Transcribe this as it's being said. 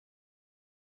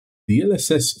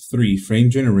DLSS 3 frame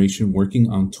generation working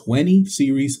on 20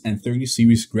 series and 30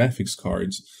 series graphics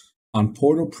cards on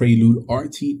Portal Prelude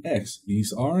RTX.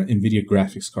 These are NVIDIA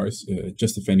graphics cards,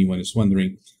 just if anyone is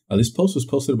wondering. This post was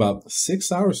posted about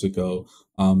 6 hours ago.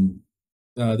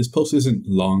 This post isn't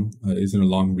long, isn't a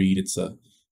long read. It's a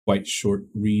quite short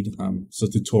read. It's a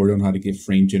tutorial on how to get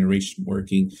frame generation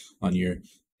working on your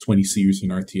 20 series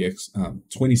and RTX,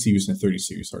 20 series and 30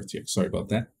 series RTX. Sorry about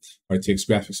that. RTX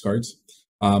graphics cards.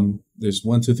 There's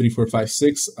 1, 2, 3, 4, 5,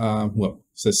 6. Well,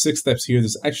 it says 6 steps here.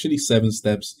 There's actually 7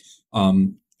 steps.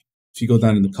 If you go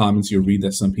down in the comments, you'll read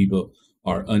that some people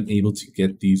are unable to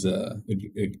get these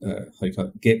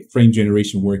get frame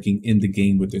generation working in the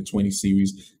game with their 20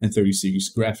 series and 30 series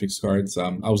graphics cards.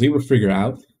 I was able to figure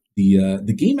out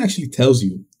the game actually tells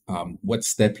you what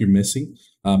step you're missing.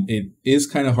 It is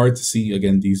kind of hard to see.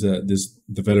 Again, this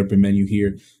developer menu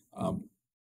here.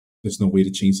 There's no way to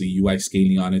change the UI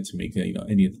scaling on it to make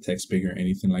any of the text bigger or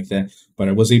anything like that. But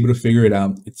I was able to figure it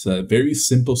out. It's a very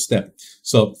simple step.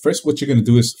 So first, what you're going to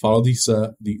do is follow these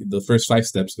the first 5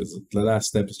 steps, because the last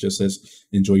step is just says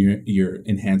enjoy your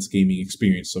enhanced gaming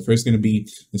experience. So first, going to be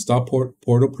install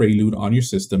Portal Prelude on your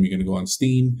system. You're going to go on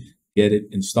Steam, get it,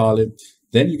 install it.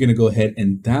 Then you're going to go ahead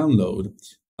and download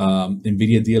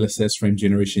NVIDIA DLSS frame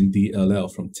generation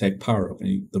DLL from Tech Power Up.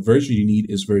 And the version you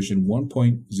need is version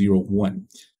 1.01.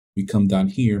 We come down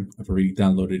here. I've already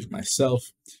downloaded it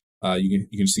myself. You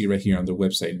can see it right here on the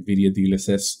website, NVIDIA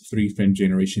DLSS 3 frame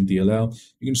generation DLL.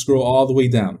 You can scroll all the way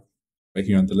down right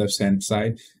here on the left-hand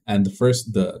side. And the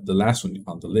last one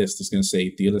on the list is going to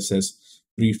say DLSS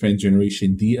 3 frame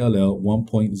generation DLL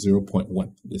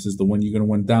 1.0.1. This is the one you're going to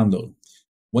want to download.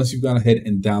 Once you've gone ahead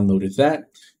and downloaded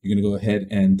that, you're going to go ahead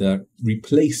and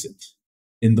replace it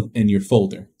in your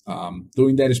folder.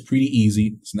 Doing that is pretty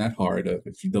easy. It's not hard.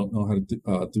 If you don't know how to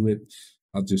do it,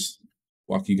 I'll just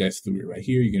walk you guys through it right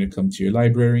here. You're going to come to your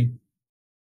library.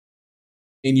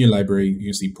 In your library, you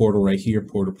can see Portal right here,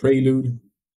 Portal Prelude.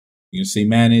 You're going to say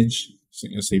Manage. So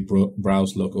you're going to say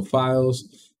Browse Local Files.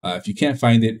 If you can't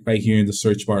find it right here in the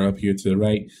search bar up here to the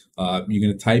right, you're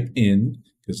going to type in,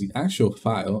 because the actual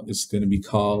file is going to be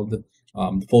called, the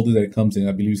folder that it comes in,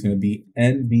 I believe is going to be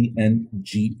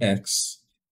NVNGX.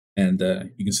 And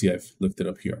you can see I've looked it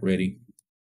up here already.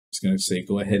 It's going to say,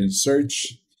 go ahead and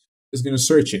search. It's going to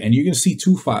search it. And you're going to see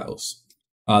 2 files.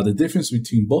 The difference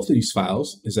between both of these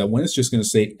files is that one is just going to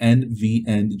say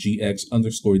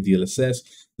NVNGX_DLSS.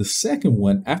 The second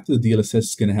one, after the DLSS,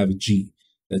 is going to have a G.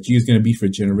 That G is going to be for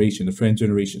generation, the frame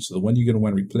generation. So the one you're going to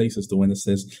want to replace is the one that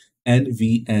says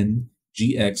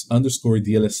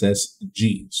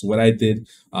NVNGX_DLSS-G. So what I did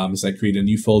is I created a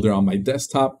new folder on my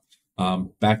desktop.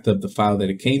 Backed up the file that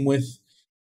it came with.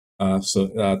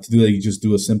 To do that, you just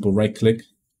do a simple right click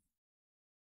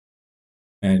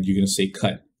and you're going to say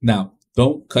cut. Now,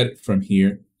 don't cut it from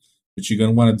here. What you're going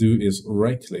to want to do is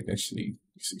right click. Actually,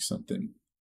 you see something.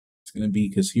 It's going to be,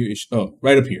 because here is,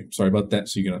 right up here. Sorry about that.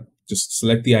 So you're going to just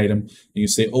select the item and you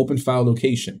say open file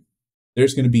location.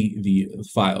 There's going to be the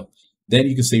file. Then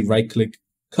you can say right click,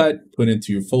 cut, put it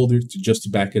into your folder just to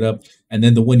back it up. And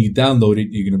then the one you downloaded,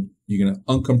 you're going to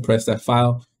uncompress that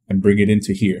file and bring it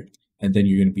into here. And then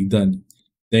you're going to be done.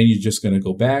 Then you're just going to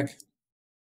go back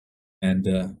and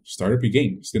start up your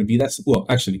game. It's going to be that. Well,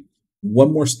 actually,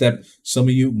 one more step. Some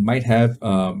of you might have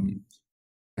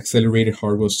accelerated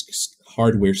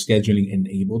hardware scheduling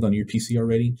enabled on your PC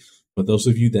already. But those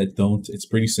of you that don't, it's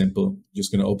pretty simple. You're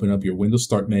just going to open up your Windows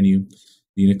Start menu.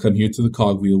 You're going to come here to the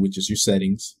cogwheel, which is your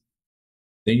settings.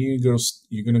 Then you're going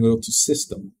to go to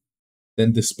System.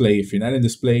 Then Display. If you're not in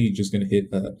Display, you're just going to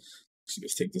hit,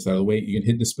 let's take this out of the way. You can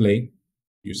hit Display,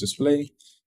 use Display.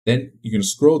 Then you're going to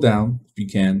scroll down if you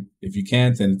can. If you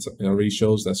can't, and it already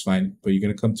shows, that's fine. But you're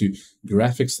going to come to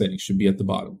Graphics Settings, should be at the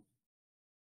bottom.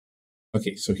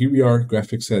 Okay, so here we are,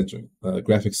 Graphics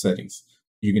Settings.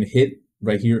 You're going to hit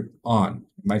right here, On.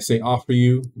 It might say off for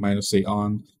you, it might not say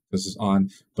on. This is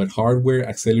on, but hardware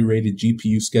accelerated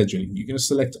GPU scheduling. You're going to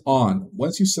select on.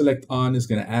 Once you select on, it's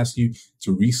going to ask you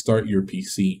to restart your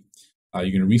PC. You're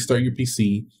going to restart your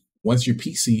PC. Once your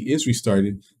PC is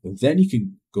restarted, then you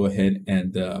can go ahead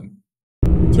and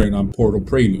turn on Portal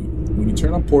Prelude. When you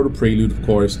turn on Portal Prelude, of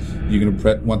course, you're going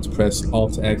to want to press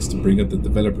Alt-X to bring up the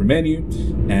developer menu,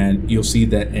 and you'll see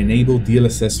that Enable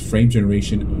DLSS frame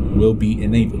generation will be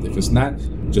enabled. If it's not,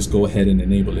 just go ahead and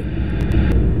enable it.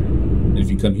 If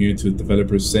you come here to the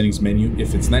developer settings menu,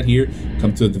 if it's not here,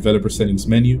 come to the developer settings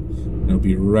menu and it'll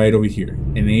be right over here.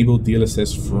 Enable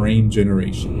DLSS frame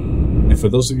generation. And for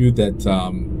those of you that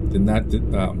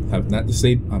have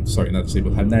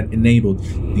not enabled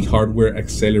the hardware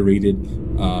accelerated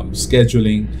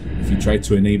scheduling. If you try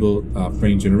to enable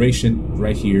frame generation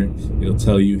right here, it'll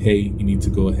tell you, hey, you need to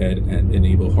go ahead and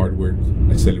enable hardware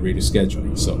accelerated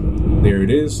scheduling. So there it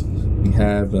is. We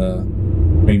have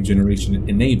frame generation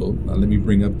enabled. Let me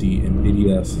bring up the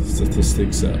NVIDIA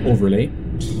statistics overlay.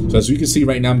 So as you can see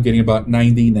right now, I'm getting about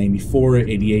 90, 94,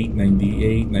 88,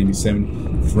 98,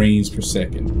 97 frames per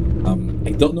second.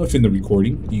 I don't know if in the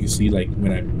recording, you can see like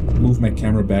when I move my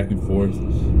camera back and forth,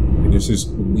 there's this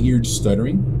weird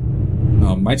stuttering.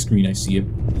 On my screen, I see it.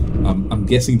 I'm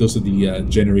guessing those are the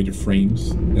generated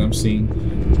frames that I'm seeing.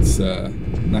 It's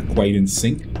not quite in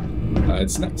sync.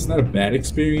 It's not a bad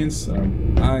experience.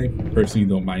 I personally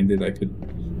don't mind it. I could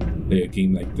play a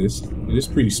game like this. It is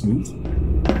pretty smooth.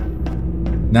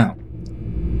 Now,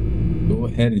 go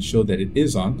ahead and show that it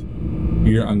is on.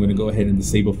 Here, I'm going to go ahead and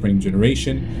disable frame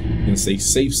generation. I'm going to say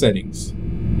save settings.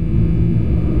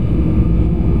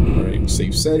 All right,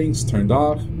 save settings, turned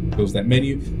off. Close that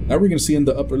menu. Now we're going to see in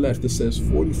the upper left, it says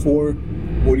 44,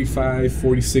 45,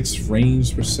 46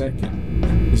 frames per second.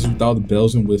 This is with all the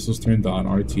bells and whistles turned on,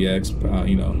 RTX,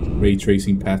 ray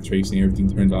tracing, path tracing, everything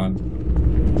turned on.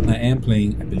 I am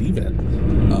playing, I believe at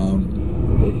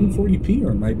 1440p,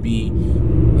 or it might be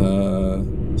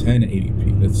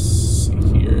 1080p. Let's see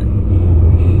here.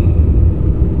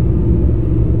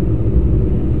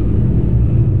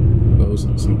 Close.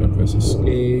 Let's see if I press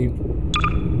escape.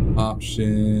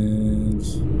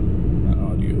 Options.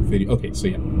 Audio, video. Okay, so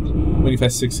yeah.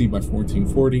 2560 by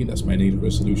 1440. That's my native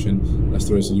resolution. That's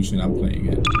the resolution I'm playing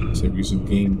at. So resume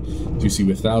game. As you see,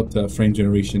 without frame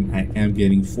generation, I am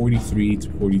getting 43 to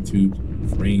 42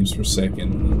 frames per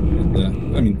second.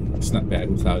 And I mean, it's not bad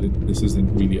without it. This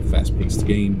isn't really a fast-paced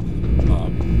game,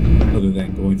 other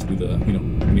than going through the,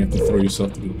 when you have to throw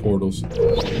yourself through the portals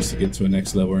just to get to a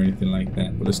next level or anything like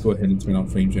that. But let's go ahead and turn on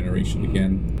frame generation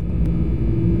again.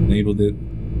 Enabled it,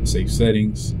 save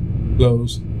settings,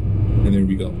 close, and there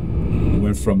we go. We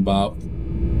went from about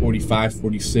 45,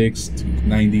 46 to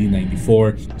 90,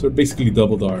 94. So it basically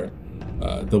doubled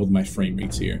my frame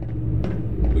rates here.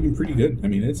 Looking pretty good. I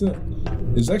mean, it's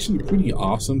actually pretty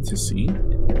awesome to see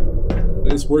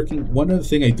that it's working. One other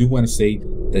thing I do want to say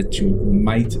that you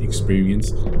might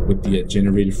experience with the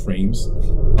generated frames.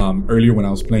 Earlier when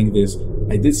I was playing this,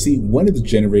 I did see one of the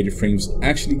generated frames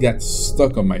actually got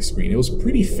stuck on my screen. It was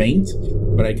pretty faint,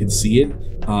 but I could see it.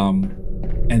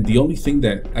 And the only thing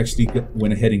that actually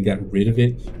went ahead and got rid of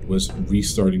it was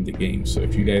restarting the game. So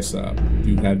if you guys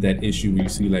do have that issue where you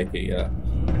see like a,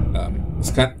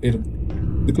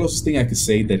 the closest thing I could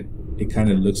say that it kind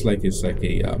of looks like it's like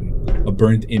a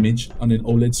burnt image on an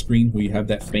OLED screen, where you have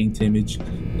that faint image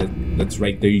that's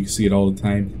right there. You can see it all the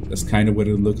time. That's kind of what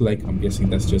it looked like. I'm guessing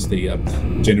that's just a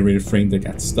generated frame that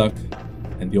got stuck.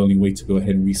 And the only way to go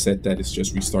ahead and reset that is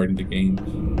just restarting the game.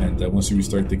 And once you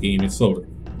restart the game, it's over.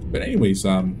 But anyways,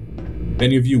 if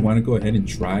any of you want to go ahead and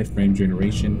try frame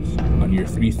generation on your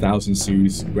 3000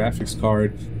 series graphics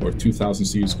card or 2000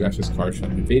 series graphics card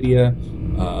from NVIDIA,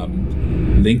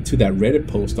 link to that Reddit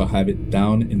post, I'll have it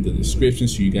down in the description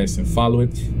so you guys can follow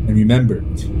it. And remember,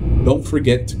 don't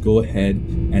forget to go ahead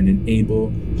and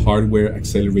enable hardware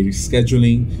accelerated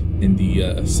scheduling in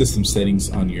the system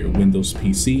settings on your Windows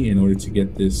PC in order to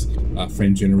get this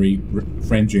frame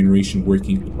generation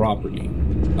working properly.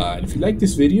 And if you like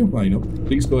this video,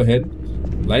 please go ahead,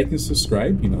 like and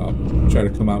subscribe. I'll try to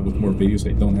come out with more videos.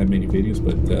 I don't have many videos,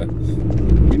 but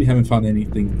really haven't found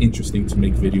anything interesting to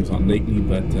make videos on lately.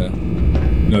 But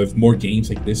if more games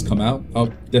like this come out,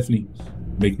 I'll definitely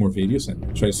make more videos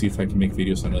and try to see if I can make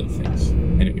videos on other things.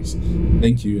 Anyways,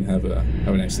 thank you and have a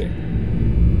nice day.